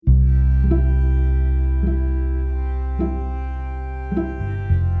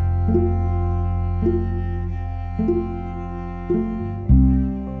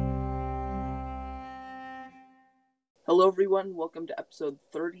everyone. Welcome to episode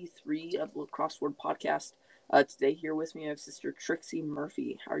 33 of the Crossword Podcast. Today, here with me, I have Sister Trixie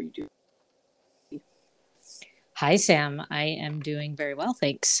Murphy. How are you doing? Hi, Sam. I am doing very well,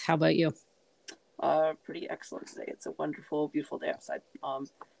 thanks. How about you? Pretty excellent today. It's a wonderful, beautiful day outside.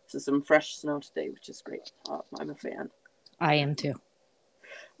 So some fresh snow today, which is great. I'm a fan. I am too.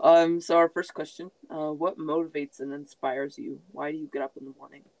 So our first question, what motivates and inspires you? Why do you get up in the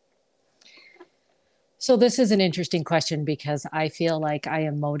morning? So this is an interesting question because I feel like I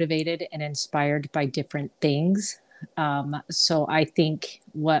am motivated and inspired by different things. So I think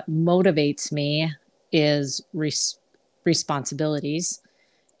what motivates me is responsibilities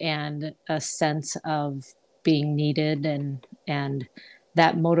and a sense of being needed, and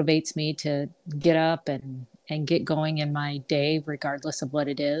that motivates me to get up and get going in my day regardless of what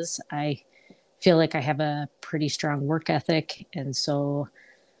it is. I feel like I have a pretty strong work ethic, and so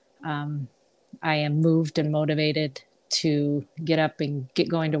um, I am moved and motivated to get up and get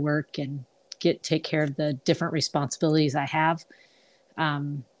going to work and take care of the different responsibilities I have,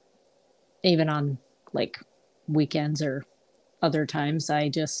 um, even on like weekends or other times.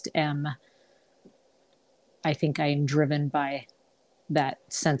 I think I am driven by that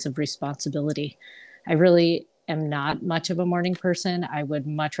sense of responsibility. I really am not much of a morning person. I would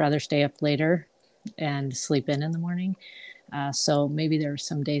much rather stay up later and sleep in the morning. So maybe there are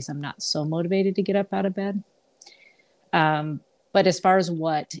some days I'm not so motivated to get up out of bed. But as far as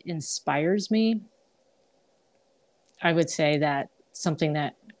what inspires me, I would say that something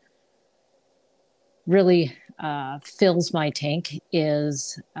that really fills my tank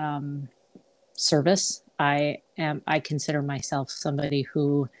is service. I consider myself somebody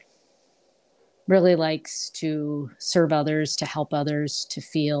who really likes to serve others, to help others, to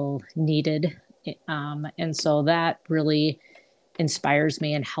feel needed. And so that really inspires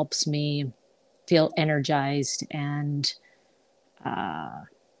me and helps me feel energized and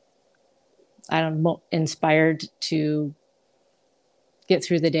I'm inspired to get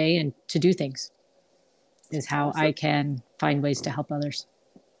through the day and to do things is how Awesome. I can find ways to help others.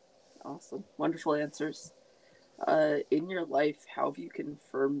 Awesome. Wonderful answers. In your life, how have you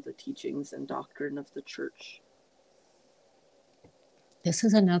confirmed the teachings and doctrine of the church? This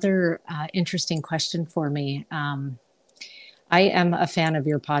is another interesting question for me. I am a fan of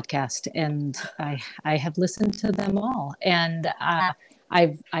your podcast, and I have listened to them all, and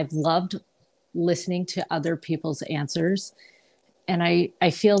I've loved listening to other people's answers, and I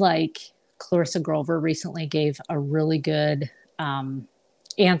feel like Clarissa Grover recently gave a really good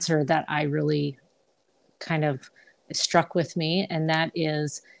answer that I really kind of struck with me, and that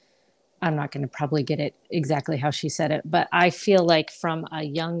is, I'm not going to probably get it exactly how she said it, but I feel like from a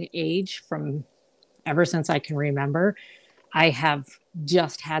young age, from ever since I can remember, I have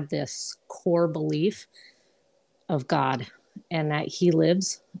just had this core belief of God and that He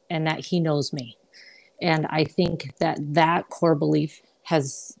lives and that He knows me. And I think that that core belief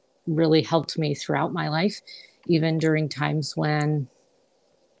has really helped me throughout my life, even during times when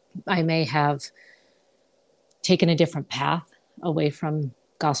I may have taken a different path away from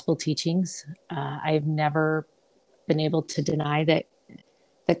gospel teachings. I've never been able to deny that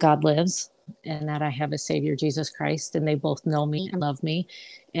God lives and that I have a Savior, Jesus Christ, and they both know me and love me.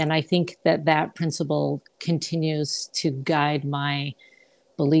 And I think that that principle continues to guide my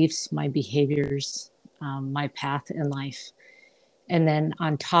beliefs, my behaviors, my path in life. And then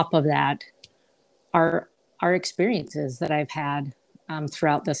on top of that, are our experiences that I've had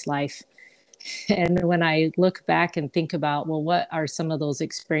throughout this life. And when I look back and think about, well, what are some of those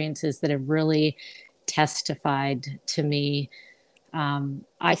experiences that have really testified to me?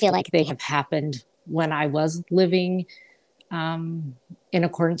 I feel like they have happened when I was living in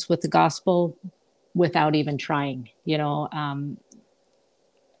accordance with the gospel without even trying. There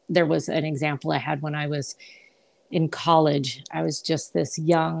was an example I had when I was in college. I was just this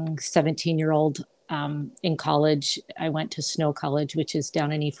young 17-year-old in college. I went to Snow College, which is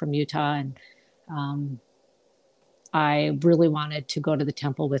down in Ephraim, Utah, and I really wanted to go to the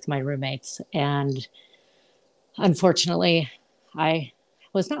temple with my roommates. And unfortunately, I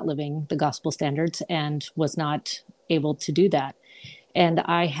was not living the gospel standards and was not able to do that. And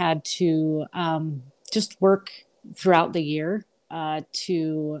I had to just work throughout the year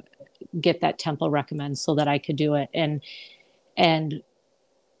to get that temple recommend so that I could do it. And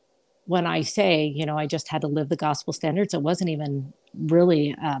when I say, I just had to live the gospel standards, it wasn't even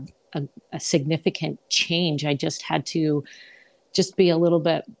really a significant change. I just had to just be a little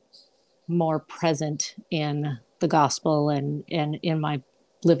bit more present in the gospel and in my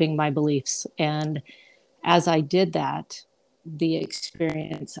living my beliefs. And as I did that, the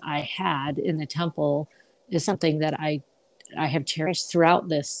experience I had in the temple is something that I I have cherished throughout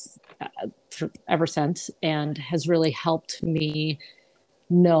this, ever since, and has really helped me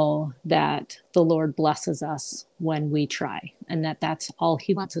know that the Lord blesses us when we try, and that that's all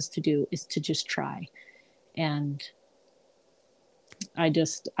he wants us to do, is to just try. And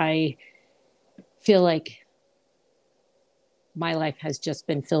I feel like my life has just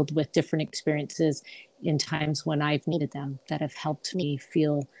been filled with different experiences in times when I've needed them, that have helped me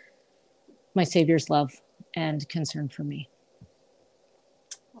feel my Savior's love and concern for me.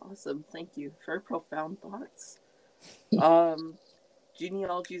 Awesome. Thank you. Very profound thoughts.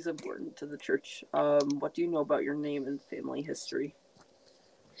 Genealogy is important to the church. What do you know about your name and family history?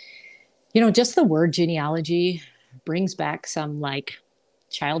 Just the word genealogy brings back some like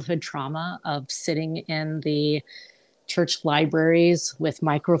childhood trauma of sitting in the church libraries with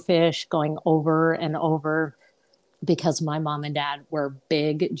microfiche going over and over, because my mom and dad were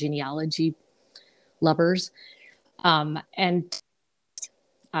big genealogy lovers. And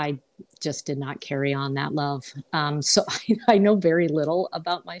I just did not carry on that love. So I know very little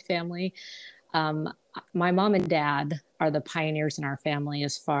about my family. My mom and dad are the pioneers in our family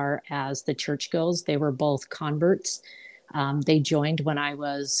as far as the church goes. They were both converts. They joined when I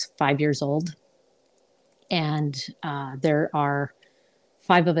was 5 years old. And there are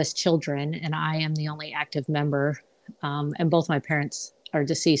 5 of us children, and I am the only active member. And both my parents are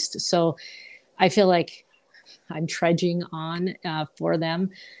deceased. So I feel like I'm trudging on for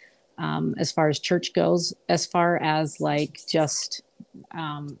them as far as church goes. As far as like just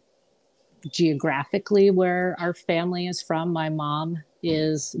geographically where our family is from, my mom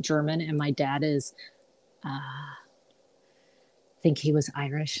is German and my dad is, I think he was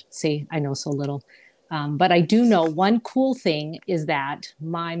Irish. See, I know so little. But I do know one cool thing is that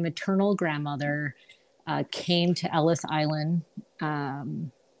my maternal grandmother came to Ellis Island,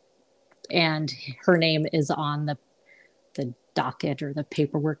 and her name is on the docket or the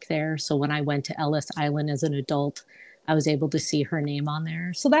paperwork there. So when I went to Ellis Island as an adult, I was able to see her name on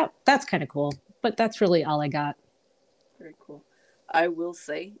there. So that's kind of cool. But that's really all I got. Very cool. I will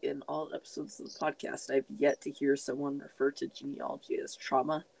say, in all episodes of the podcast, I've yet to hear someone refer to genealogy as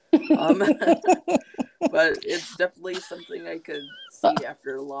trauma. But it's definitely something I could see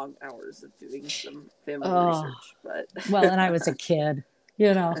after long hours of doing some family research. But well, and I was a kid,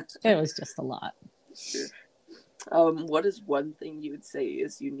 it was just a lot. Sure. What is one thing you would say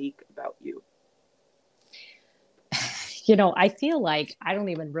is unique about you? I feel like I don't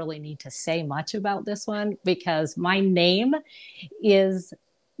even really need to say much about this one, because my name is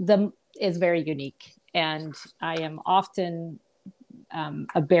very unique, and I am often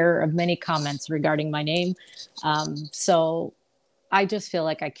a bearer of many comments regarding my name. So I just feel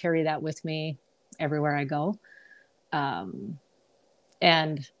like I carry that with me everywhere I go. And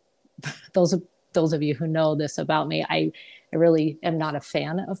those of you who know this about me, I really am not a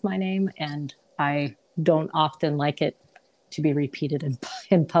fan of my name, and I don't often like it to be repeated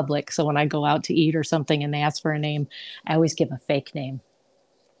in public. So when I go out to eat or something and they ask for a name, I always give a fake name.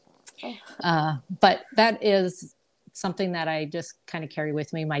 But that is something that I just kind of carry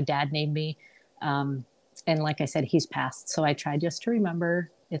with me. My dad named me. And like I said, he's passed. So I try just to remember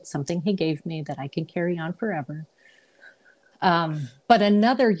it's something he gave me that I can carry on forever. But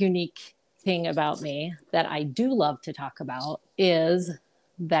another unique thing about me that I do love to talk about is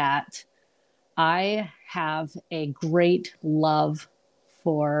that I have a great love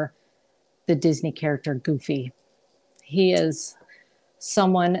for the Disney character Goofy. He is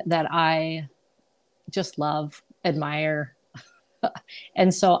someone that I just love, admire.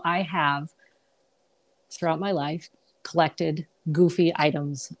 And so I have, throughout my life, collected Goofy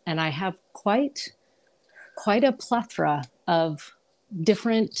items, and I have quite a plethora of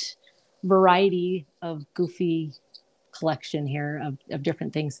different variety of Goofy collection here of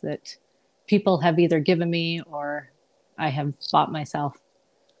different things that people have either given me or I have bought myself.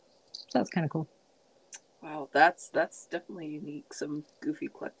 So that's kind of cool. Wow, that's definitely unique. Some Goofy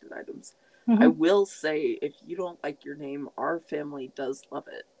collected items. Mm-hmm. I will say, if you don't like your name, our family does love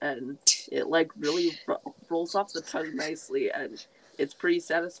it, and it like really rolls off the tongue nicely, and it's pretty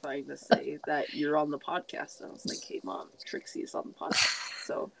satisfying to say that you're on the podcast. And I was like, hey mom, Trixie is on the podcast.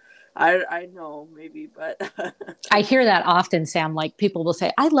 So I know maybe, but I hear that often, Sam. Like people will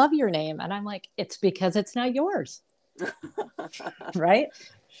say, I love your name. And I'm like, it's because it's not yours. Right?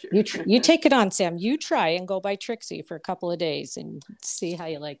 Sure. You take it on, Sam. You try and go by Trixie for a couple of days and see how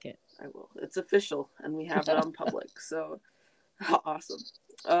you like it. I will. It's official, and we have it on public. So awesome.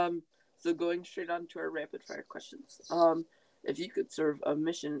 So going straight on to our rapid fire questions. If you could serve a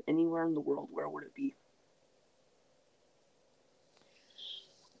mission anywhere in the world, where would it be?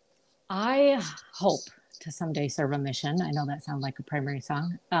 I hope to someday serve a mission. I know that sounds like a primary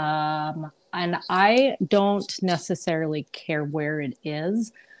song. And I don't necessarily care where it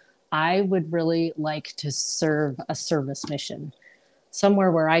is. I would really like to serve a service mission,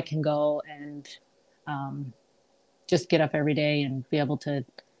 somewhere where I can go and just get up every day and be able to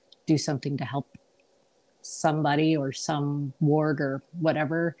do something to help somebody or some ward or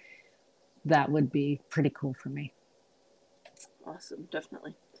whatever. That would be pretty cool for me. Awesome,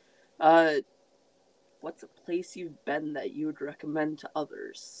 definitely. What's a place you've been that you would recommend to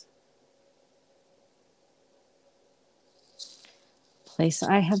others? Place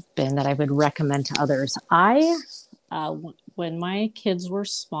I have been that I would recommend to others. When my kids were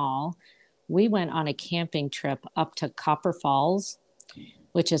small, we went on a camping trip up to Copper Falls,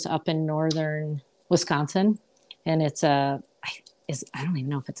 which is up in northern Wisconsin, and I don't even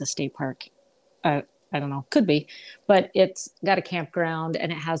know if it's a state park. I don't know, could be, but it's got a campground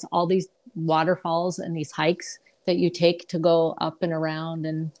and it has all these waterfalls and these hikes that you take to go up and around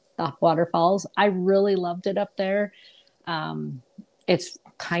and the waterfalls. I really loved it up there. It's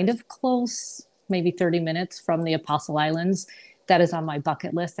kind of close, maybe 30 minutes from the Apostle Islands. That is on my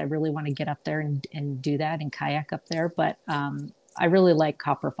bucket list. I really want to get up there and do that and kayak up there. But I really like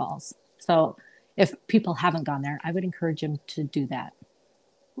Copper Falls. So if people haven't gone there, I would encourage them to do that.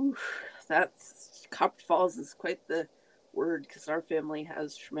 Oof, Copper Falls is quite the word, because our family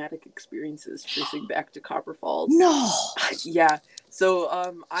has traumatic experiences tracing back to Copper Falls. No. Yeah. So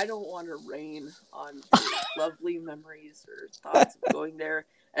I don't want to rain on lovely memories or thoughts of going there.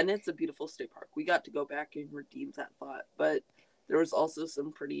 And it's a beautiful state park. We got to go back and redeem that thought. But there was also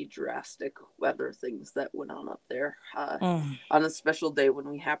some pretty drastic weather things that went on up there on a special day when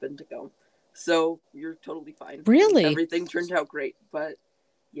we happened to go. So you're totally fine. Really? Everything turned out great. But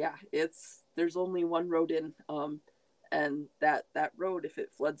yeah, there's only one road in. And that road, if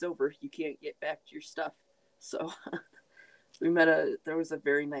it floods over, you can't get back to your stuff. So there was a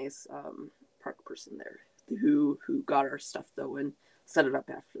very nice park person there who got our stuff though and set it up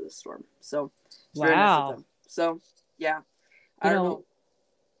after the storm. So very nice of them. So yeah, I don't know.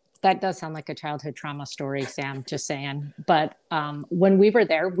 That does sound like a childhood trauma story, Sam, just saying. But when we were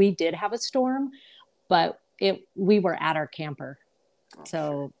there, we did have a storm, but we were at our camper. Oh, so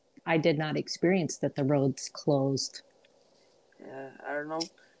sure. I did not experience that the roads closed. Yeah, I don't know.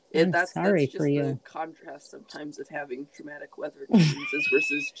 That's just for you. The contrast sometimes of having traumatic weather experiences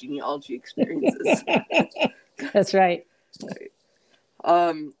versus genealogy experiences. That's right.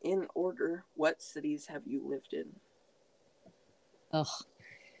 In order, what cities have you lived in? Oh,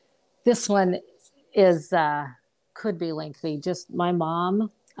 this one is could be lengthy. Just my mom,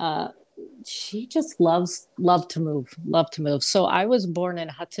 she just loved to move. So I was born in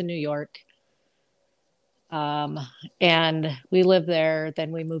Hudson, New York. And we lived there.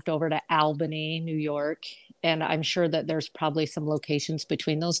 Then we moved over to Albany, New York. And I'm sure that there's probably some locations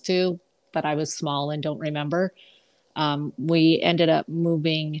between those two, but I was small and don't remember. We ended up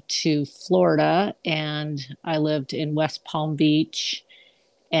moving to Florida, and I lived in West Palm Beach.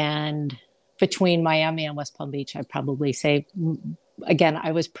 And between Miami and West Palm Beach, I'd probably say, again,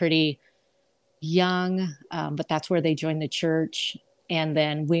 I was pretty young, but that's where they joined the church. And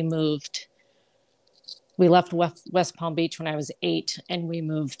then we left West Palm Beach when I was 8, and we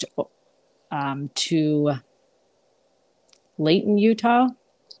moved to Layton, Utah.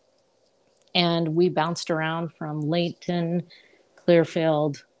 And we bounced around from Layton,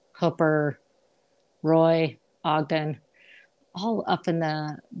 Clearfield, Hooper, Roy, Ogden, all up in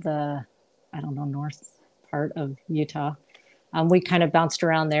the I don't know, north part of Utah. We kind of bounced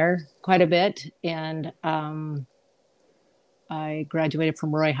around there quite a bit. And I graduated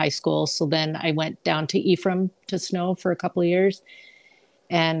from Roy High School. So then I went down to Ephraim to Snow for a couple of years.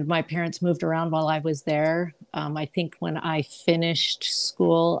 And my parents moved around while I was there. I think when I finished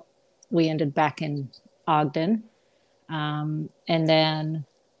school, we ended back in Ogden. And then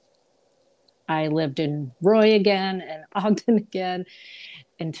I lived in Roy again and Ogden again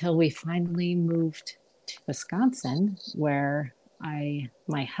until we finally moved to Wisconsin, where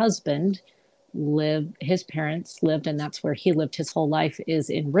my husband his parents lived, and that's where he lived his whole life, is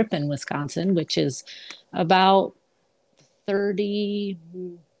in Ripon, Wisconsin, which is about 30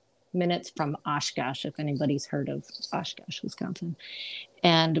 minutes from Oshkosh, if anybody's heard of Oshkosh, Wisconsin.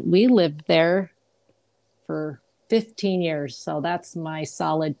 And we lived there for 15 years. So that's my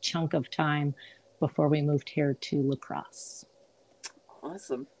solid chunk of time before we moved here to La Crosse.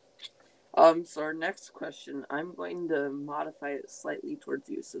 Awesome. So our next question, I'm going to modify it slightly towards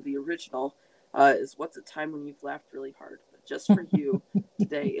you. So the original is, what's a time when you've laughed really hard? But just for you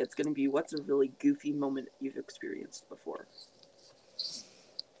today, it's going to be, what's a really goofy moment you've experienced before?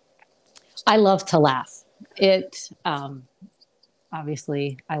 I love to laugh. it,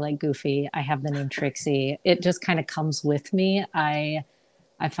 obviously I like Goofy. I have the name Trixie. It just kind of comes with me. I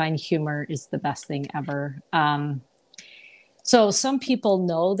find humor is the best thing ever. So some people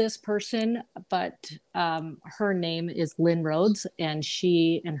know this person, but her name is Lynn Rhodes, and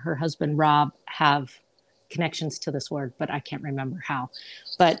she and her husband Rob have connections to this word, but I can't remember how.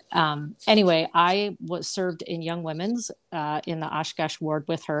 But anyway, I was served in Young Women's in the Oshkosh ward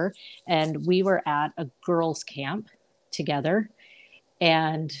with her, and we were at a girls' camp together.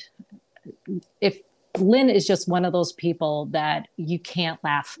 And if Lynn is just one of those people that you can't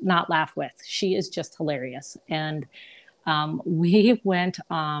not laugh with. She is just hilarious. And we went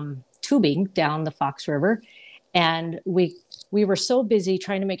tubing down the Fox River, and we were so busy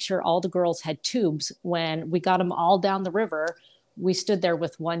trying to make sure all the girls had tubes. When we got them all down the river, we stood there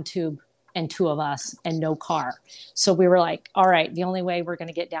with one tube and two of us and no car. So we were like, all right, the only way we're going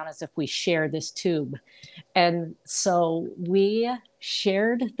to get down is if we share this tube. And so we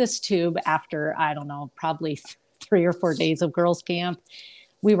shared this tube after, I don't know, probably 3 or 4 days of girls camp.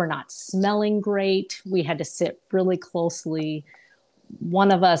 We were not smelling great. We had to sit really closely.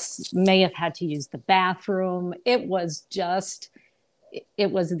 One of us may have had to use the bathroom. It was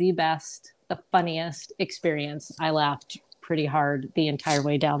the best, the funniest experience. I laughed pretty hard the entire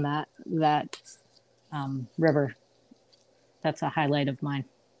way down that river. That's a highlight of mine.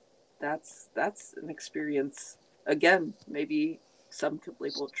 That's an experience. Again, maybe some could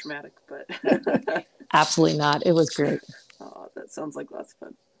label it traumatic, but absolutely not. It was great. That sounds like lots of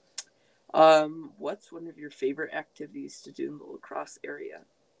fun. What's one of your favorite activities to do in the La Crosse area?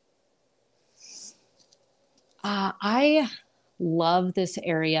 I love this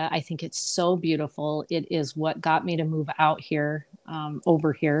area. I think it's so beautiful. It is what got me to move out here,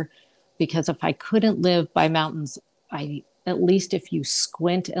 over here, because if I couldn't live by mountains, at least if you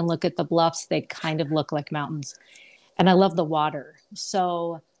squint and look at the bluffs, they kind of look like mountains. And I love the water.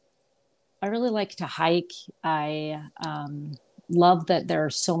 So I really like to hike. I love that there are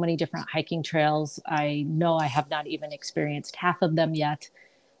so many different hiking trails. I know I have not even experienced half of them yet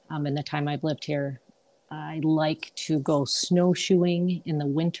in the time I've lived here. I like to go snowshoeing in the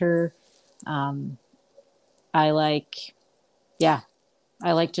winter. I like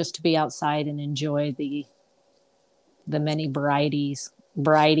just to be outside and enjoy the many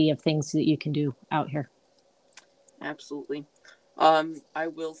variety of things that you can do out here. Absolutely. I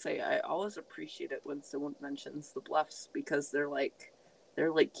will say I always appreciate it when someone mentions the bluffs, because they're like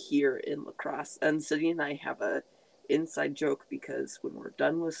here in La Crosse. And Cindy and I have a inside joke, because when we're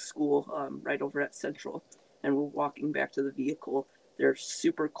done with school, right over at Central, and we're walking back to the vehicle, they're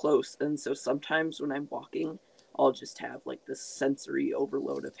super close. And so sometimes when I'm walking, I'll just have like this sensory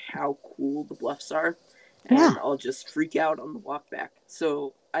overload of how cool the bluffs are, and I'll just freak out on the walk back.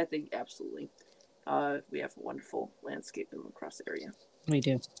 So I think absolutely. We have a wonderful landscape in the La Crosse area. We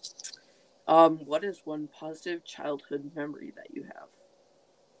do. What is one positive childhood memory that you have?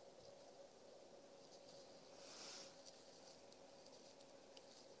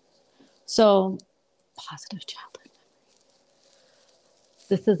 So, positive childhood memory.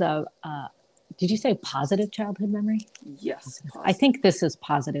 This is did you say positive childhood memory? Yes. Positive. I think this is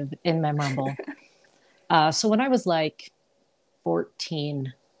positive and memorable. So when I was like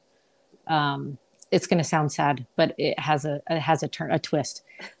 14, it's going to sound sad, but it has a twist.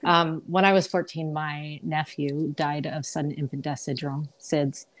 When I was 14, my nephew died of sudden infant death syndrome,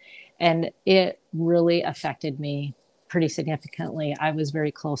 SIDS, and it really affected me pretty significantly. I was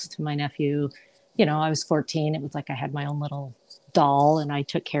very close to my nephew. You know, I was 14. It was like I had my own little doll, and I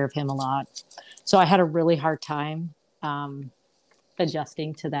took care of him a lot. So I had a really hard time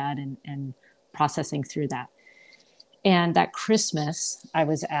adjusting to that and processing through that. And that Christmas, I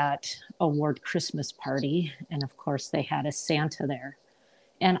was at a ward Christmas party, and of course they had a Santa there.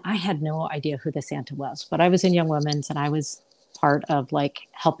 And I had no idea who the Santa was, but I was in Young Women's, and I was part of like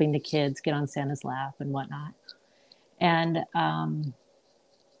helping the kids get on Santa's lap and whatnot. And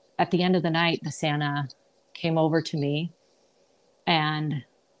at the end of the night, the Santa came over to me and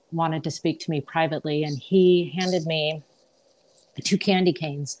wanted to speak to me privately. And he handed me 2 candy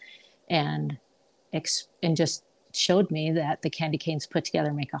canes and just showed me that the candy canes put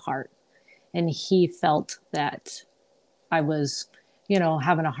together make a heart. And he felt that I was,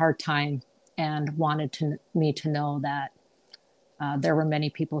 having a hard time, and wanted me to know that there were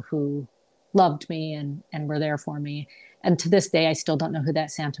many people who loved me and were there for me. And to this day, I still don't know who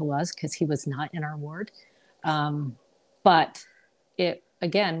that Santa was, because he was not in our ward. But it,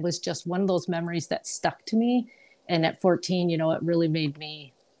 again, was just one of those memories that stuck to me. And at 14, it really made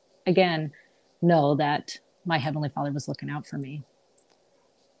me, again, know that my Heavenly Father was looking out for me.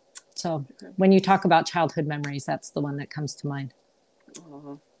 So Okay. when you talk about childhood memories, that's the one that comes to mind.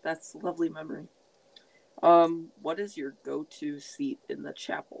 That's a lovely memory. What is your go-to seat in the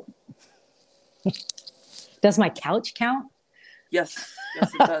chapel? Does my couch count? Yes,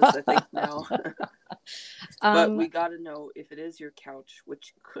 yes, it does. I think now. But Um, we got to know, if it is your couch,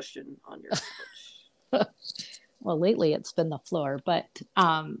 which cushion on your couch? well, lately it's been the floor, but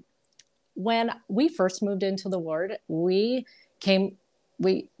when we first moved into the ward, came,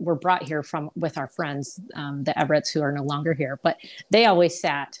 we were brought here from with our friends, the Everetts, who are no longer here, but they always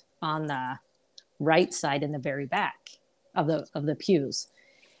sat on the right side in the very back of the pews.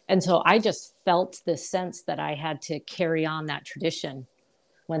 And so I just felt this sense that I had to carry on that tradition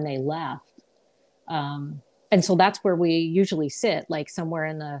when they left. And so that's where we usually sit, like somewhere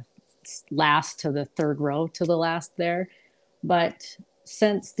in the last to the third row to the last there. But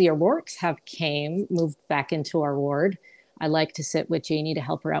since the O'Rourke's have moved back into our ward, I like to sit with Janie to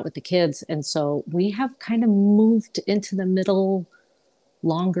help her out with the kids. And so we have kind of moved into the middle,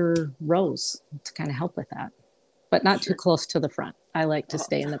 longer rows to kind of help with that, but not too Sure. close to the front. I like to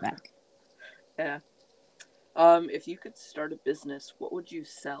stay in the back. Yeah. If you could start a business, what would you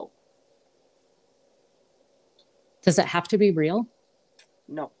sell? Does it have to be real?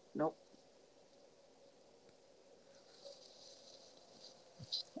 No, nope.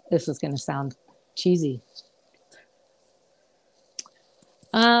 This is going to sound cheesy.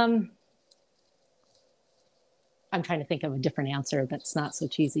 I'm trying to think of a different answer that's not so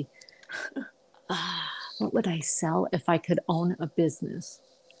cheesy. What would I sell if I could own a business?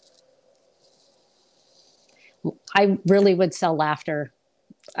 I really would sell laughter.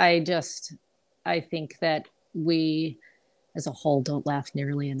 I think that we as a whole don't laugh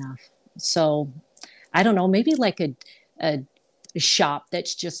nearly enough. So I don't know, maybe like a shop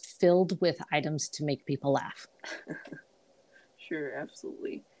that's just filled with items to make people laugh. Sure,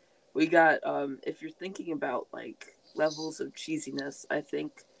 absolutely. We got, if you're thinking about like levels of cheesiness, I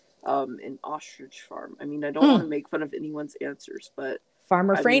think in Ostrich Farm. I mean, I don't want to make fun of anyone's answers, but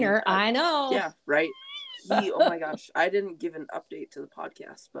Farmer I mean, Frainer, I know. yeah, right. Oh my gosh, I didn't give an update to the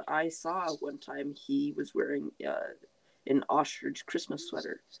podcast, but I saw one time he was wearing an ostrich Christmas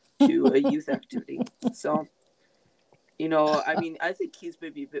sweater to a youth activity. So, I mean, I think he's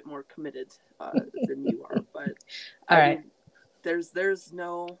maybe a bit more committed than you are, but I mean, there's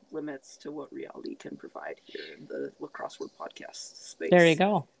no limits to what reality can provide here in the Lacrosse Word podcast space. There you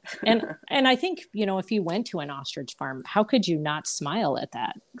go. And I think, if you went to an ostrich farm, how could you not smile at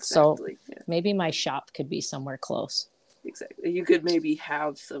that? Exactly. So maybe my shop could be somewhere close. Exactly. You could maybe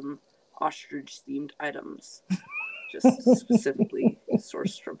have some ostrich themed items just specifically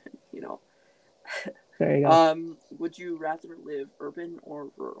sourced from him, There you go. Would you rather live urban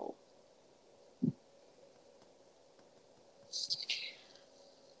or rural?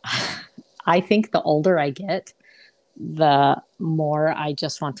 I think the older I get, the more I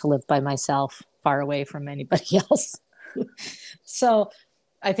just want to live by myself, far away from anybody else. So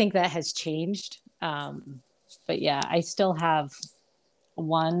I think that has changed. But yeah, I still have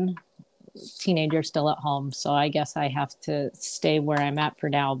one teenager still at home. So I guess I have to stay where I'm at for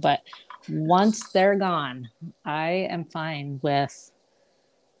now. But once they're gone, I am fine with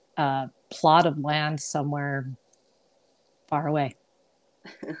a plot of land somewhere far away.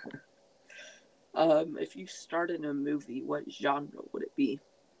 If you started a movie, what genre would it be?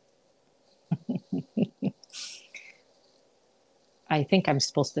 I think I'm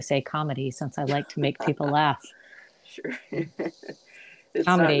supposed to say comedy since I like to make people laugh. Sure. It's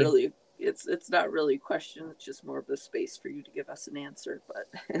Comedy. Not really. It's not really a question. It's just more of a space for you to give us an answer. But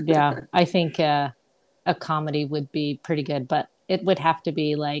Yeah, I think a comedy would be pretty good, but it would have to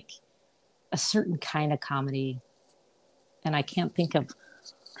be like a certain kind of comedy, and I can't think of.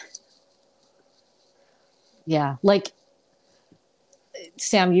 Yeah, like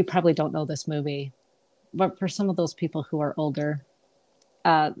Sam, you probably don't know this movie, but for some of those people who are older,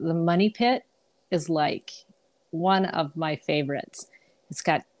 The Money Pit is like one of my favorites. It's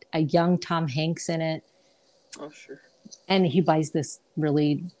got a young Tom Hanks in it. Oh, sure. And he buys this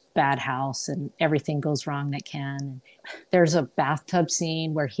really bad house and everything goes wrong that can. And there's a bathtub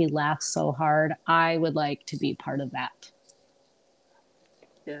scene where he laughs so hard. I would like to be part of that.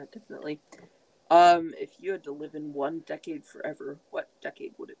 Yeah, definitely. If you had to live in one decade forever, what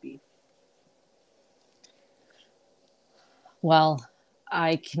decade would it be? Well,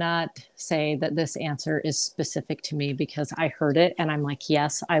 I cannot say that this answer is specific to me because I heard it and I'm like,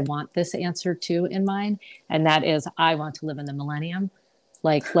 yes, I want this answer too in mind. And that is, I want to live in the millennium.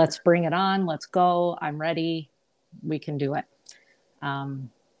 Like, let's bring it on. Let's go. I'm ready. We can do it.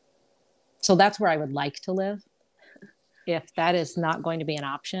 So that's where I would like to live. If that is not going to be an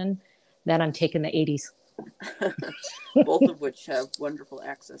option, then I'm taking the 80s. Both of which have wonderful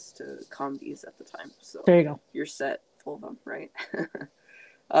access to comedies at the time. So there you go. You're set full of them, right?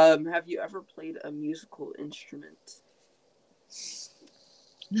 Have you ever played a musical instrument?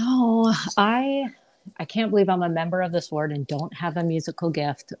 No, I can't believe I'm a member of this board and don't have a musical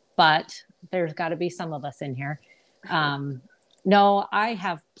gift, but there's got to be some of us in here. No, I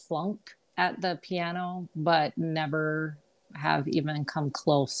have plunked at the piano, but never have even come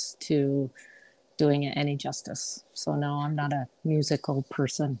close to doing it any justice. So no, I'm not a musical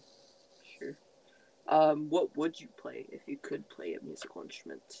person. Sure. What would you play if you could play a musical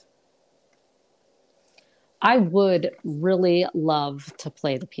instrument? I would really love to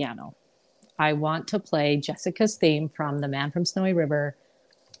play the piano. I want to play Jessica's theme from The Man from Snowy River.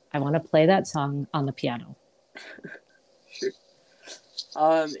 I want to play that song on the piano. Sure.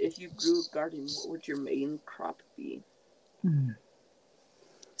 If you grew a garden, what would your main crop be?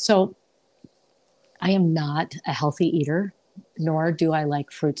 So I am not a healthy eater, nor do I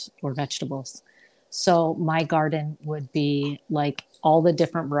like fruits or vegetables. So my garden would be like all the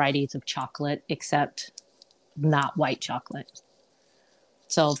different varieties of chocolate, except not white chocolate.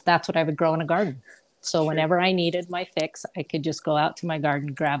 So that's what I would grow in a garden. So sure. Whenever I needed my fix, I could just go out to my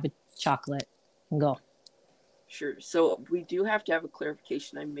garden, grab a chocolate, and go. Sure. So we do have to have a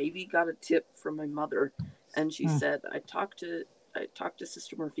clarification. I maybe got a tip from my mother, and she said I talked to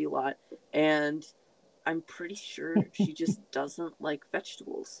Sister Murphy a lot, and I'm pretty sure she just doesn't like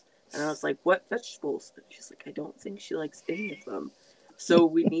vegetables. And I was like, what vegetables? And she's like, I don't think she likes any of them. So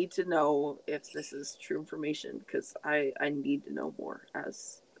we need to know if this is true information, because I need to know more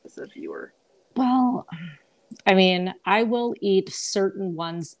as a viewer. Well, I mean, I will eat certain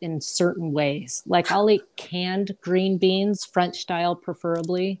ones in certain ways. Like I'll eat canned green beans, French style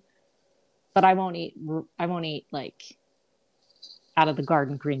preferably, but I won't eat like out of the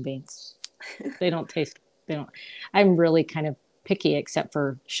garden green beans. They don't taste, I'm really kind of picky except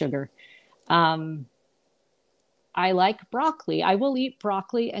for sugar. I like broccoli. I will eat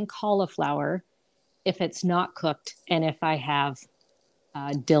broccoli and cauliflower if it's not cooked and if I have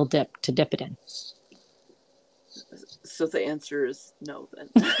dill dip to dip it in. So the answer is no then.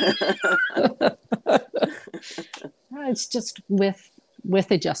 It's just with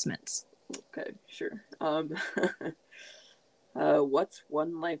adjustments. Okay, sure. What's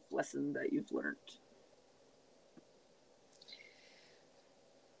one life lesson that you've learned?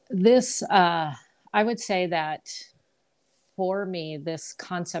 This, I would say that for me, this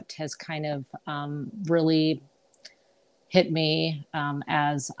concept has kind of really hit me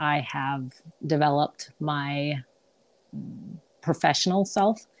as I have developed my professional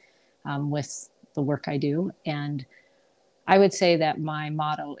self with the work I do. And I would say that my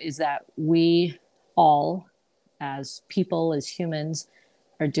motto is that we all, as people, as humans,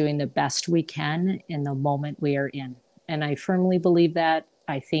 are doing the best we can in the moment we are in. And I firmly believe that.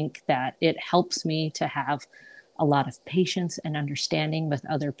 I think that it helps me to have a lot of patience and understanding with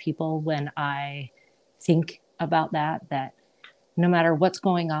other people when I think about that no matter what's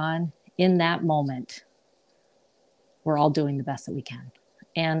going on in that moment, we're all doing the best that we can.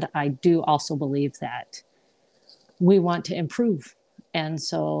 And I do also believe that we want to improve. And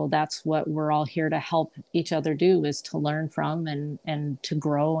so that's what we're all here to help each other do, is to learn from and to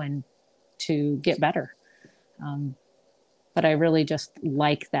grow and to get better. But I really just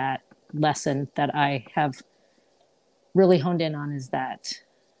like that lesson that I have really honed in on, is that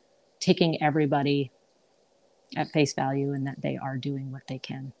taking everybody at face value and that they are doing what they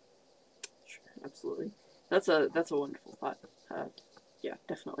can. Sure, absolutely. That's a wonderful thought. Yeah,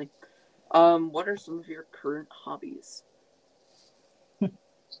 definitely. What are some of your current hobbies?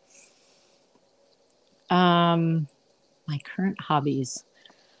 My current hobbies.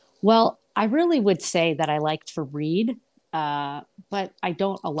 Well, I really would say that I like to read, but I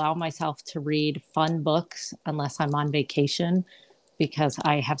don't allow myself to read fun books unless I'm on vacation, because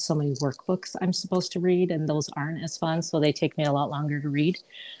I have so many workbooks I'm supposed to read, and those aren't as fun, so they take me a lot longer to read.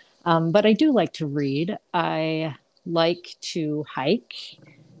 But I do like to read. I like to hike,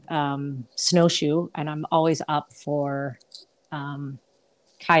 snowshoe, and I'm always up for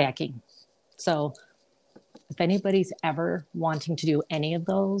kayaking. So if anybody's ever wanting to do any of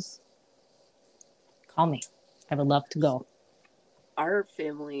those, call me. I would love to go. Our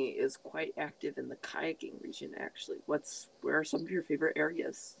family is quite active in the kayaking region, actually. Where are some of your favorite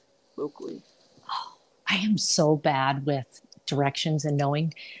areas locally? Oh, I am so bad with directions and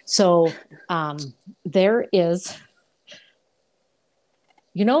knowing. So there is,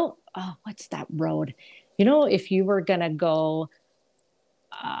 what's that road? If you were going to go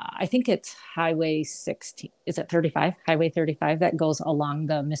I think it's Highway 16. Is it 35? Highway 35 that goes along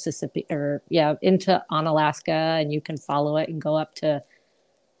the Mississippi, or yeah, into Onalaska, and you can follow it and go up to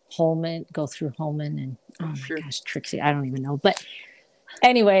Holman, go through Holman, and oh my Sure. gosh, Trixie, I don't even know. But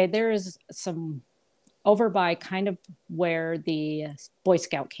anyway, there is some over by kind of where the Boy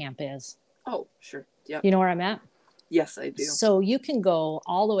Scout camp is. Oh, sure. Yeah. You know where I'm at? Yes, I do. So you can go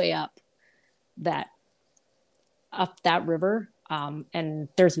all the way that that river. And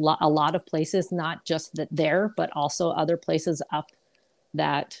there's a lot of places, not just that there, but also other places up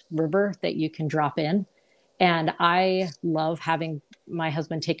that river that you can drop in. And I love having my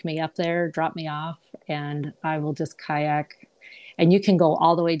husband take me up there, drop me off, and I will just kayak. And you can go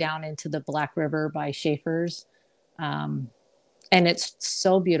all the way down into the Black River by Schaefer's. And it's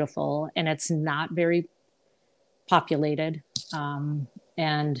so beautiful, and it's not very populated.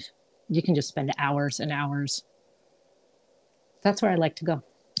 And you can just spend hours and hours. That's where I like to go.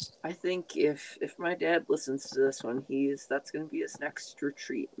 I think if my dad listens to this one, that's going to be his next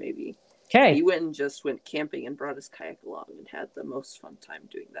retreat, maybe. Okay. He went camping and brought his kayak along and had the most fun time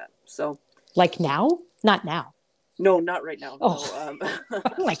doing that. So, like now? Not now. No, not right now. Oh. No.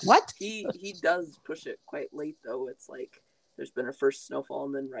 I'm like, what? He does push it quite late though. It's like there's been a first snowfall,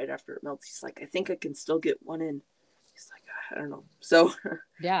 and then right after it melts, he's like, I think I can still get one in. He's like, I don't know. So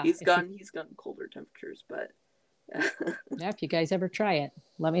yeah, he's gotten colder temperatures, but yeah, if you guys ever try it,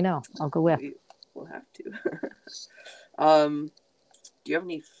 let me know. I'll go with. We'll have to. Do you have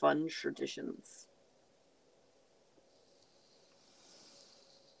any fun traditions?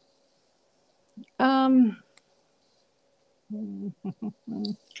 The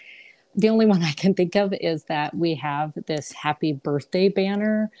only one I can think of is that we have this happy birthday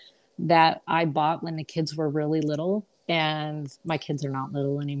banner that I bought when the kids were really little, and my kids are not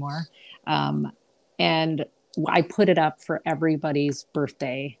little anymore. And I put it up for everybody's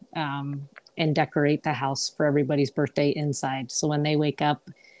birthday, and decorate the house for everybody's birthday inside. So when they wake up,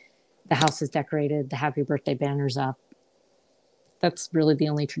 the house is decorated, the happy birthday banner's up. That's really the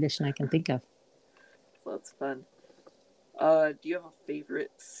only tradition I can think of. So that's fun. Do you have a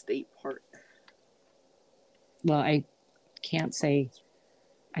favorite state park? Well, I can't say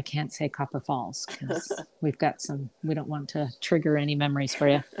Copper Falls because we don't want to trigger any memories for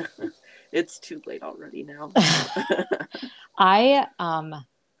you. It's too late already now. I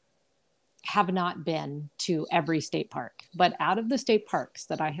have not been to every state park, but out of the state parks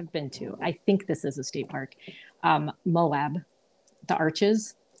that I have been to, I think this is a state park. Moab, the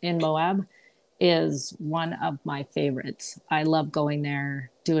Arches in Moab is one of my favorites. I love going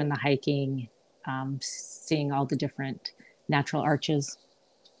there, doing the hiking, seeing all the different natural arches.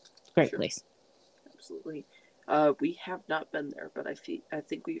 Great place. Absolutely. We have not been there, but I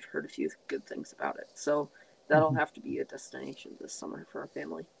think we've heard a few good things about it. So that'll have to be a destination this summer for our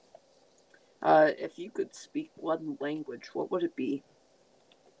family. If you could speak one language, what would it be?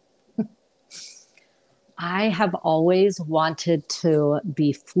 I have always wanted to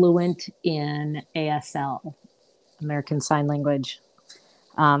be fluent in ASL, American Sign Language.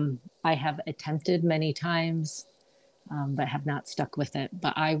 I have attempted many times, but have not stuck with it.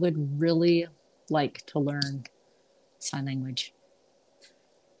 But I would really like to learn sign language.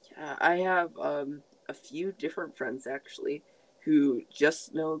 Yeah, I have a few different friends actually who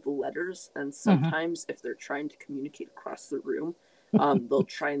just know the letters, and sometimes if they're trying to communicate across the room, they'll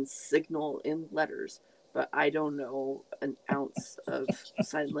try and signal in letters, but I don't know an ounce of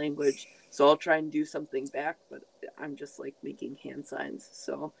sign language, so I'll try and do something back, but I'm just like making hand signs,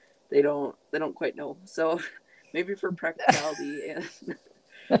 so they don't quite know. So maybe for practicality and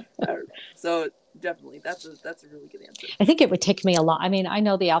so definitely that's a really good answer. I think it would take me a lot. I mean, I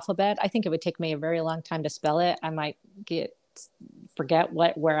know the alphabet. I think it would take me a very long time to spell it. I might forget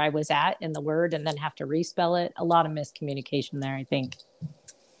where I was at in the word and then have to respell it. A lot of miscommunication there, I think.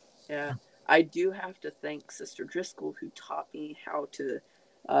 Yeah, I do have to thank Sister Driscoll, who taught me how to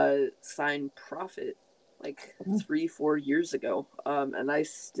sign prophet like 3-4 years ago, and I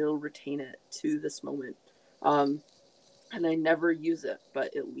still retain it to this moment. And I never use it,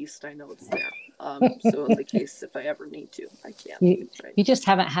 but at least I know it's there. So in the case if I ever need to, I can. You just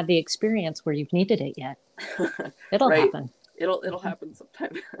haven't had the experience where you've needed it yet. It'll happen. It'll happen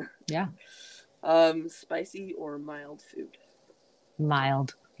sometime. Yeah. Spicy or mild food?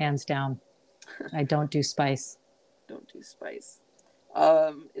 Mild, hands down. I don't do spice. Don't do spice.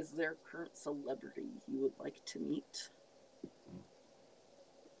 Is there a current celebrity you would like to meet?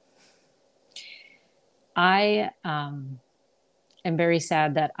 I am very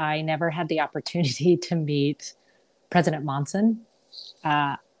sad that I never had the opportunity to meet President Monson.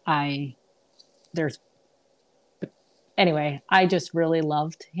 And anyway, I just really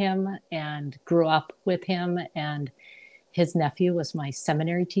loved him and grew up with him. And his nephew was my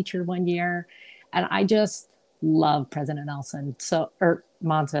seminary teacher one year. And I just love President Nelson. So, or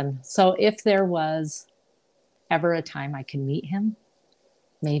Monson. So if there was ever a time I can meet him,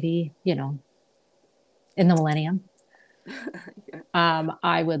 maybe, you know, in the millennium,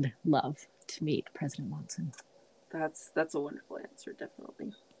 I would love to meet President Monson. That's a wonderful answer,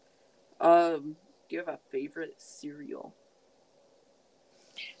 definitely. Do you have a favorite cereal?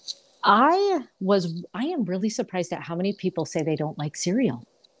 I am really surprised at how many people say they don't like cereal.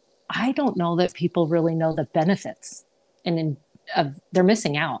 I don't know that people really know the benefits, and they're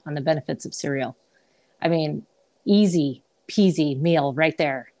missing out on the benefits of cereal. I mean, easy peasy meal right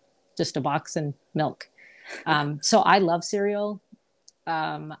there, just a box and milk. So I love cereal,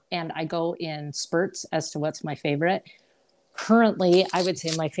 and I go in spurts as to what's my favorite. Currently, I would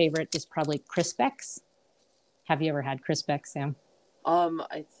say my favorite is probably Crispix. Have you ever had Crispix, Sam?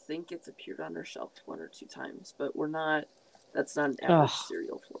 I think it's appeared on our shelf 1 or 2 times, but that's not an average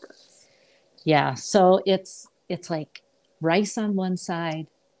cereal for us. Yeah, so it's like rice on one side,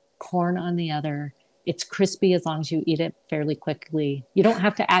 corn on the other. It's crispy as long as you eat it fairly quickly. You don't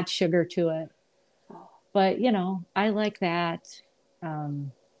have to add sugar to it. But, you know, I like that.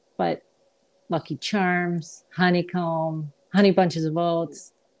 But Lucky Charms, Honeycomb, Honey Bunches of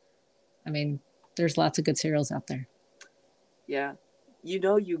Oats. I mean, there's lots of good cereals out there. Yeah. You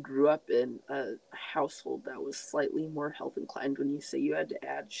know, you grew up in a household that was slightly more health inclined when you say you had to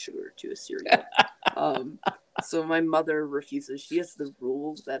add sugar to a cereal. So my mother refuses. She has the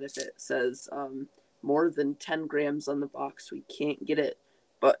rule that if it says more than 10 grams on the box, we can't get it.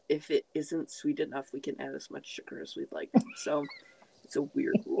 But if it isn't sweet enough, we can add as much sugar as we'd like. So it's a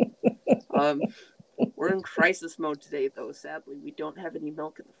weird rule. We're in crisis mode today, though. Sadly, we don't have any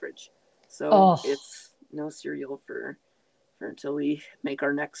milk in the fridge. So it's no cereal for until we make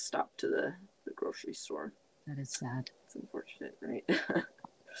our next stop to the grocery store. That is sad. It's unfortunate, right?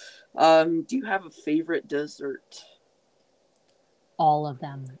 Do you have a favorite dessert? All of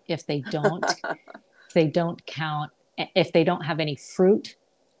them. If they don't, count, if they don't have any fruit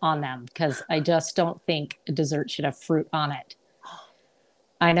on them, because I just don't think a dessert should have fruit on it.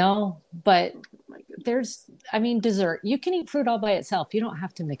 I know, but dessert. You can eat fruit all by itself. You don't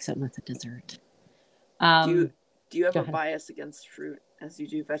have to mix it with a dessert. Do you have a bias against fruit as you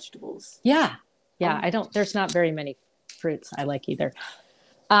do vegetables? Yeah. I don't. There's not very many fruits I like either.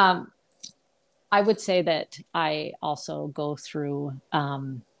 I would say that I also go through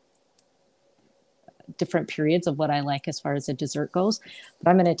different periods of what I like as far as a dessert goes. But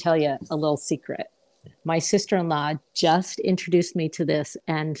I'm going to tell you a little secret. My sister-in-law just introduced me to this,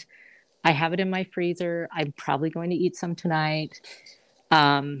 and I have it in my freezer. I'm probably going to eat some tonight.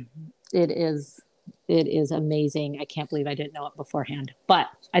 It is amazing. I can't believe I didn't know it beforehand, but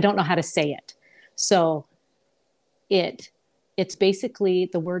I don't know how to say it. So it's basically,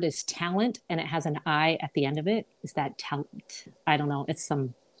 the word is talent, and it has an I at the end of it. Is that talent? I don't know. It's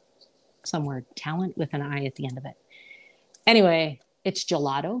some word, talent with an I at the end of it. Anyway, it's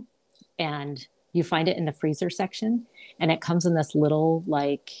gelato, and you find it in the freezer section, and it comes in this little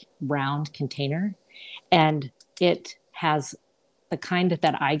like round container, and it has, the kind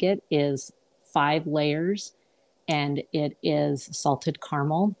that I get is 5 layers, and it is salted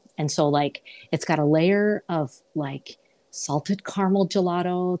caramel. And so like it's got a layer of like salted caramel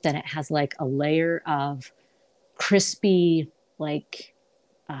gelato, then it has like a layer of crispy like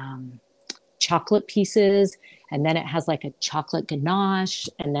chocolate pieces, and then it has like a chocolate ganache,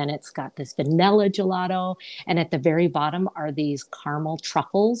 and then it's got this vanilla gelato, and at the very bottom are these caramel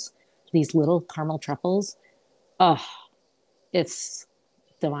truffles, these little caramel truffles. Oh, it's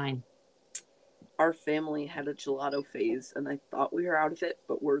divine. Our family had a gelato phase, and I thought we were out of it,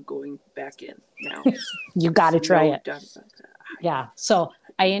 but we're going back in now. You got to try it. Yeah. So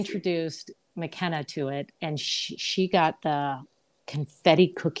I introduced McKenna to it, and she got the confetti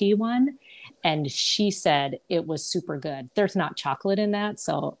cookie one, and she said it was super good. There's not chocolate in that,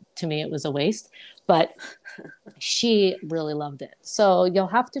 so to me it was a waste, but she really loved it. So you'll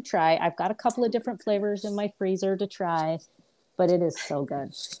have to try. I've got a couple of different flavors in my freezer to try, but it is so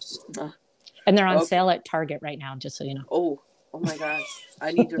good. And they're on sale at Target right now, just so you know. Oh my gosh.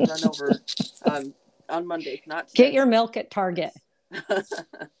 I need to run over on Monday, not today. Get your milk at Target.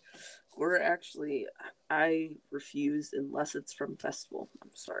 I refuse unless it's from Festival. I'm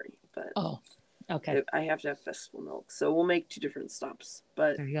sorry, but okay. I have to have Festival milk. So we'll make 2 different stops,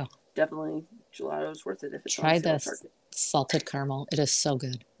 but there you go. Definitely gelato is worth it if it's Try on sale this at Target. Salted caramel. It is so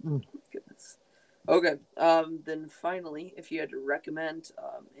good. Goodness. Okay. Then finally, if you had to recommend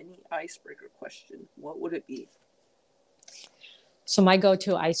any icebreaker question, what would it be? So my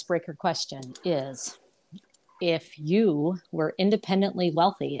go-to icebreaker question is, if you were independently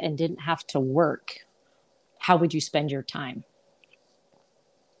wealthy and didn't have to work, how would you spend your time?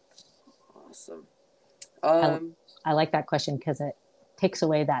 Awesome. I like that question because it takes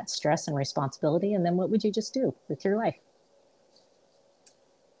away that stress and responsibility. And then what would you just do with your life?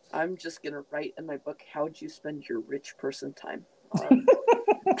 I'm just going to write in my book, how would you spend your rich person time?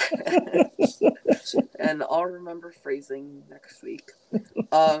 And I'll remember phrasing next week.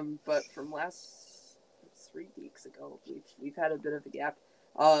 But from last 3 weeks ago, we've had a bit of a gap.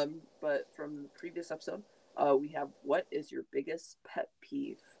 But from the previous episode, we have, what is your biggest pet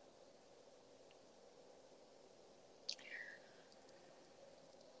peeve?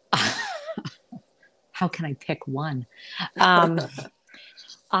 How can I pick one?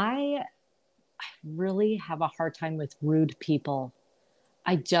 I really have a hard time with rude people.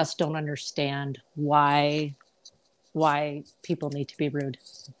 I just don't understand why people need to be rude.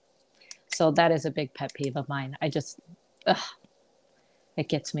 So that is a big pet peeve of mine. It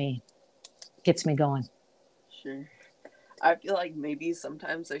gets me going. Sure. I feel like maybe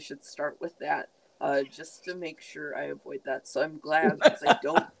sometimes I should start with that, just to make sure I avoid that. So I'm glad, because I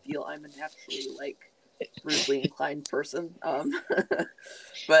don't feel I'm a naturally rudely inclined person.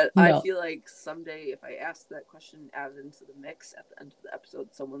 But no. I feel like someday if I ask that question added into the mix at the end of the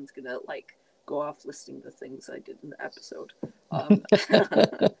episode, someone's gonna go off listing the things I did in the episode.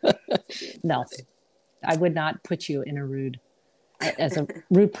 No, I would not put you in a rude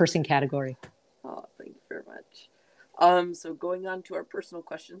person category. Oh, thank you very much. So going on to our personal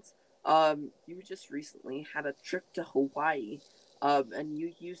questions, you just recently had a trip to Hawaii, and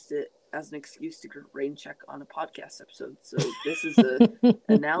you used it as an excuse to get a rain check on a podcast episode. So this is an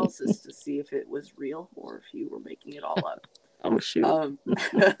analysis to see if it was real or if you were making it all up. Oh, shoot.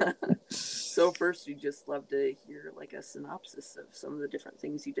 So first, we'd just love to hear a synopsis of some of the different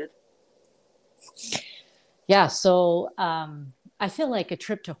things you did. Yeah, so I feel like a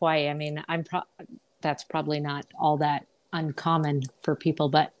trip to Hawaii, I mean, that's probably not all that uncommon for people,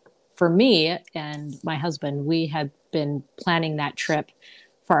 but for me and my husband, we had been planning that trip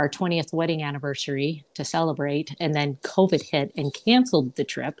for our 20th wedding anniversary to celebrate, and then COVID hit and canceled the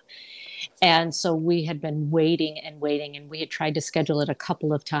trip. And so we had been waiting, and we had tried to schedule it a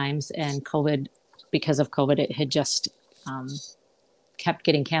couple of times, and because of COVID, it had just kept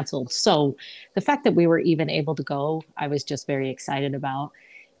getting canceled. So the fact that we were even able to go, I was just very excited about.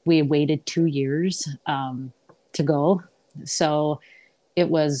 We waited 2 years to go. So it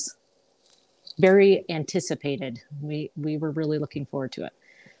was very anticipated. We were really looking forward to it.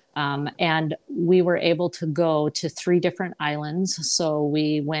 And we were able to go to 3 different islands. So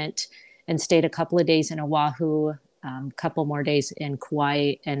we went and stayed a couple of days in Oahu, a couple more days in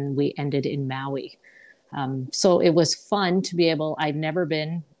Kauai, and we ended in Maui. So it was fun to be able, I'd never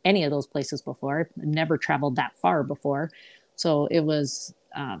been any of those places before, never traveled that far before. So it was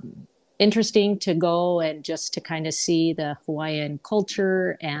interesting to go and just to kind of see the Hawaiian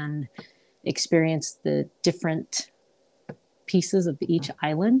culture and experience the different pieces of each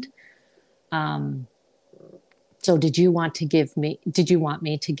island. So did you want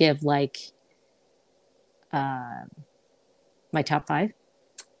me to give my top 5?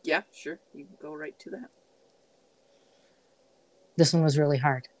 Yeah, sure. You can go right to that. This one was really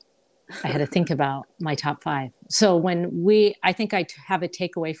hard. I had to think about my top 5. So I think I have a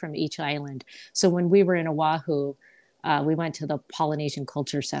takeaway from each island. So when we were in Oahu, we went to the Polynesian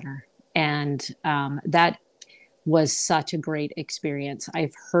Culture Center, and that was such a great experience.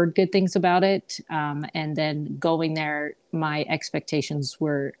 I've heard good things about it. And then going there, my expectations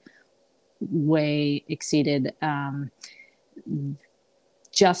were way exceeded.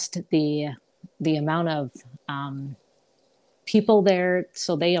 Just the amount of people there.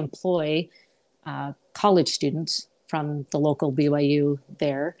 So they employ college students from the local BYU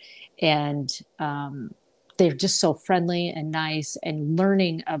there. And they're just so friendly and nice, and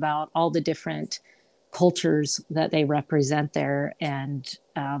learning about all the different cultures that they represent there. And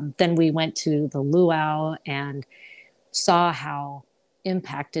then we went to the luau and saw how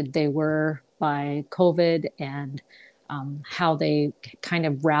impacted they were by COVID, and how they kind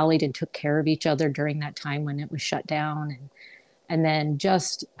of rallied and took care of each other during that time when it was shut down. And then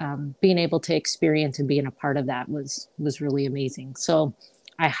just being able to experience and being a part of that was really amazing. So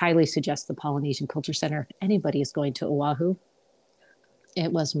I highly suggest the Polynesian Culture Center if anybody is going to Oahu.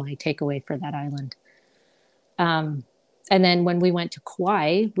 It was my takeaway for that island. And then when we went to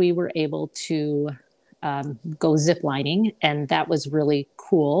Kauai, we were able to go ziplining, and that was really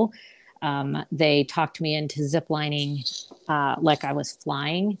cool. They talked me into ziplining like I was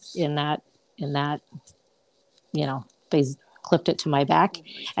flying in that, they clipped it to my back.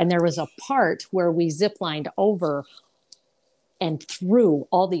 And there was a part where we ziplined over and through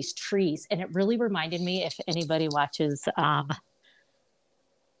all these trees. And it really reminded me, if anybody watches the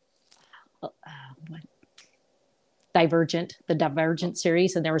Divergent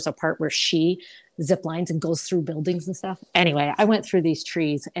series, and there was a part where she zip lines and goes through buildings and stuff. Anyway, I went through these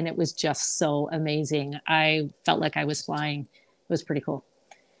trees and it was just so amazing. I felt like I was flying. It was pretty cool.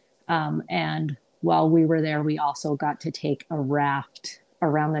 And while we were there, we also got to take a raft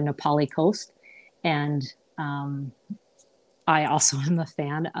around the Nepali coast. And I also am a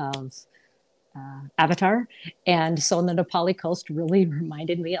fan of Avatar. And so the Nepali coast really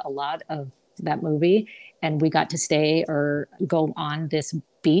reminded me a lot of that movie. And we got to stay or go on this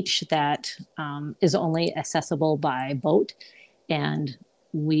beach that is only accessible by boat. And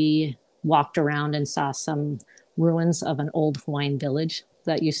we walked around and saw some ruins of an old Hawaiian village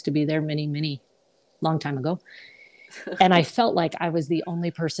that used to be there long time ago. And I felt like I was the only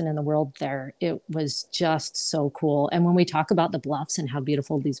person in the world there. It was just so cool. And when we talk about the bluffs and how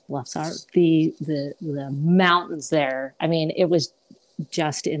beautiful these bluffs are, the mountains there, I mean, it was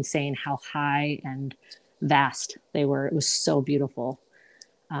just insane how high and vast they were. It was so beautiful.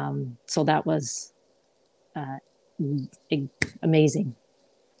 So that was amazing.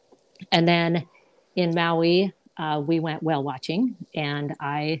 And then in Maui, we went whale watching, and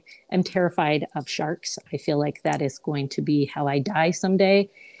I am terrified of sharks. I feel like that is going to be how I die someday.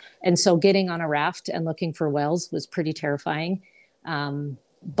 And so getting on a raft and looking for whales was pretty terrifying.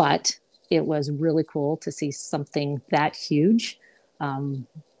 But it was really cool to see something that huge,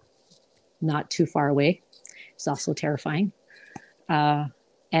 not too far away. It's also terrifying. And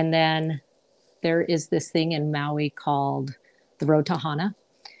then there is this thing in Maui called the Road to Hana.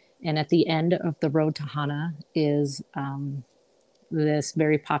 And at the end of the Road to Hana is this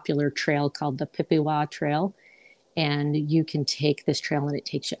very popular trail called the Pipiwa Trail. And you can take this trail and it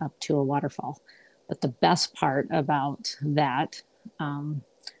takes you up to a waterfall. But the best part about that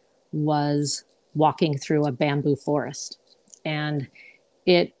was walking through a bamboo forest. And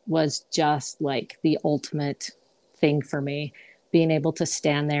it was just like the ultimate thing for me, being able to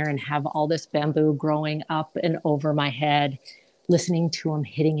stand there and have all this bamboo growing up and over my head, listening to them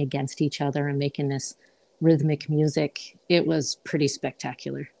hitting against each other and making this rhythmic music. It was pretty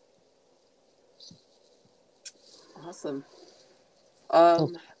spectacular. Awesome.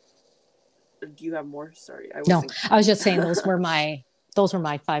 Oh. Do you have more? Sorry. I was just saying those were my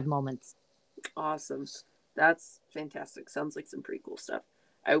 5 moments. Awesome. That's fantastic. Sounds like some pretty cool stuff.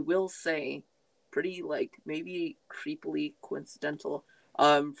 I will say, pretty like maybe creepily coincidental.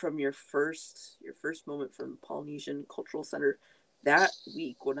 From your first moment from Polynesian Cultural Center, that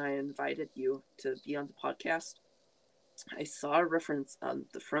week when I invited you to be on the podcast, I saw a reference on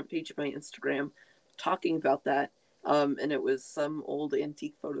the front page of my Instagram talking about that. And it was some old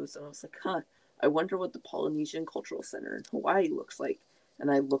antique photos, and I was like, I wonder what the Polynesian Cultural Center in Hawaii looks like. And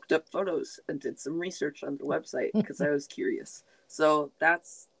I looked up photos and did some research on the website because I was curious. So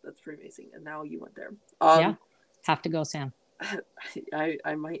that's pretty amazing. And now you went there. Yeah, have to go, Sam.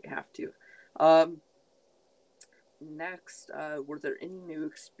 I might have to. Next, were there any new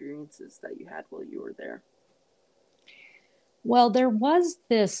experiences that you had while you were there? Well, there was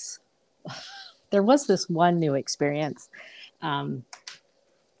this one new experience. And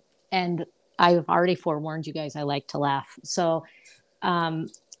I've already forewarned you guys, I like to laugh. So,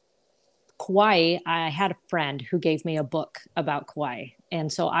 Kauai, I had a friend who gave me a book about Kauai.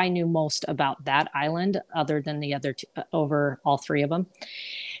 And so I knew most about that island other than the other two, over all three of them.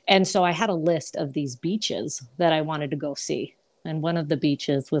 And so I had a list of these beaches that I wanted to go see. And one of the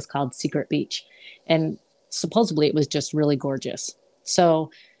beaches was called Secret Beach. And supposedly it was just really gorgeous. So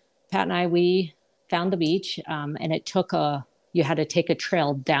Pat and I, we found the beach, and it took you had to take a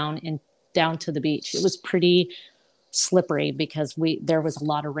trail down to the beach. It was pretty slippery because there was a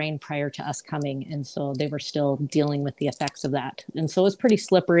lot of rain prior to us coming, and so they were still dealing with the effects of that. And so it was pretty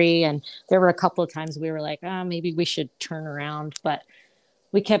slippery, and there were a couple of times we were like, maybe we should turn around, but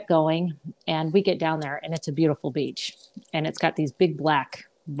we kept going, and we get down there, and it's a beautiful beach, and it's got these big black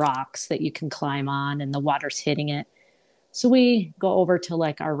rocks that you can climb on, and the water's hitting it. So we go over to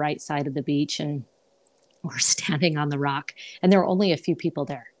like our right side of the beach, and we're standing on the rock, and there were only a few people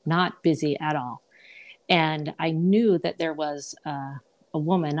there, not busy at all. And I knew that there was a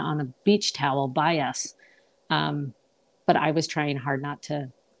woman on a beach towel by us. But I was trying hard not to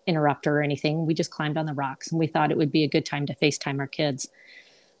interrupt her or anything. We just climbed on the rocks, and we thought it would be a good time to FaceTime our kids.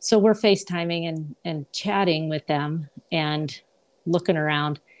 So we're FaceTiming and chatting with them and looking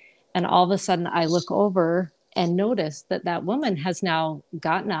around. And all of a sudden I look over and notice that woman has now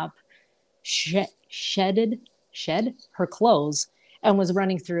gotten up, shedded shed her clothes and was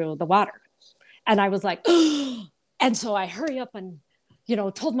running through the water. And I was like, and so I hurry up and,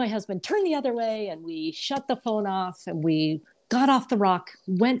 told my husband, turn the other way. And we shut the phone off and we got off the rock,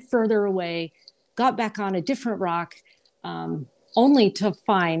 went further away, got back on a different rock, only to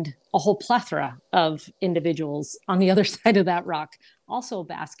find a whole plethora of individuals on the other side of that rock, also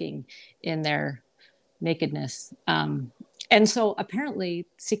basking in their nakedness. And so apparently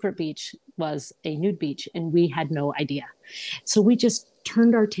Secret Beach was a nude beach and we had no idea. So we just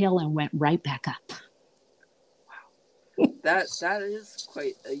turned our tail and went right back up. Wow. That is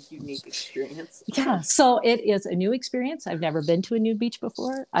quite a unique experience. Yeah. So it is a new experience. I've never been to a nude beach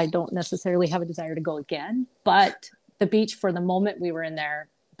before. I don't necessarily have a desire to go again, but the beach for the moment we were in there,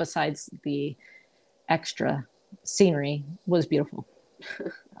 besides the extra scenery, was beautiful.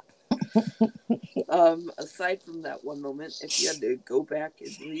 Aside from that one moment, if you had to go back and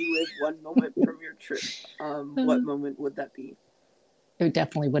relive one moment from your trip, what moment would that be? It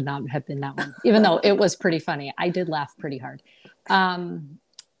definitely would not have been that one, even though it was pretty funny. I did laugh pretty hard.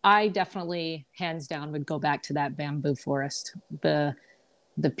 I definitely, hands down, would go back to that bamboo forest. The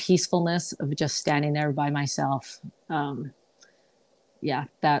peacefulness of just standing there by myself. Yeah,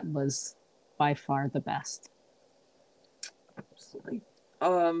 that was by far the best. Absolutely.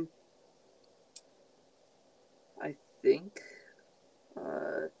 I think,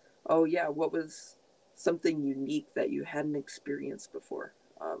 what was something unique that you hadn't experienced before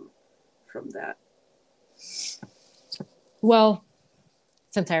from that? Well,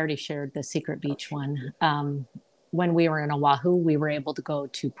 since I already shared the Secret Beach one, when we were in Oahu, we were able to go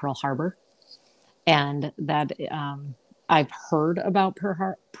to Pearl Harbor. And that I've heard about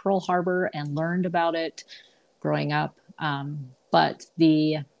Pearl Harbor and learned about it growing up. But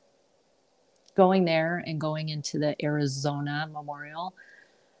the going there and going into the Arizona Memorial,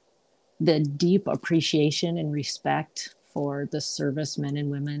 the deep appreciation and respect for the servicemen and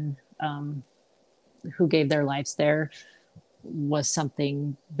women who gave their lives there was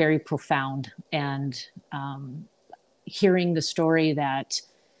something very profound. And hearing the story that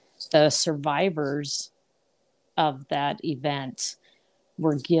the survivors of that event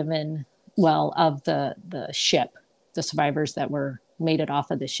were given, of the ship, the survivors that made it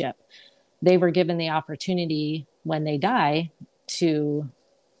off of the ship, they were given the opportunity when they die to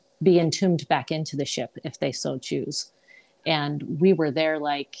be entombed back into the ship if they so choose. And we were there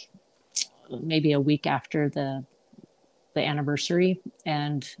like maybe a week after the anniversary.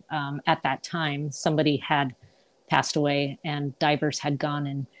 And at that time, somebody had passed away and divers had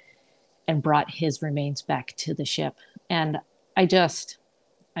gone and brought his remains back to the ship. And my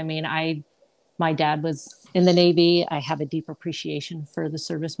dad was in the Navy. I have a deep appreciation for the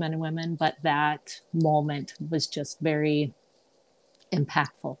servicemen and women, but that moment was just very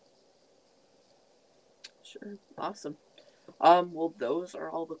impactful. Sure. Awesome. Well, those are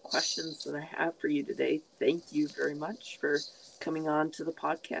all the questions that I have for you today. Thank you very much for coming on to the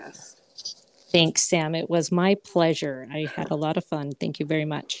podcast. Thanks, Sam. It was my pleasure. I had a lot of fun. Thank you very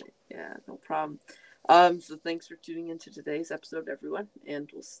much. Yeah, no problem. So thanks for tuning into today's episode, everyone, and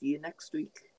we'll see you next week.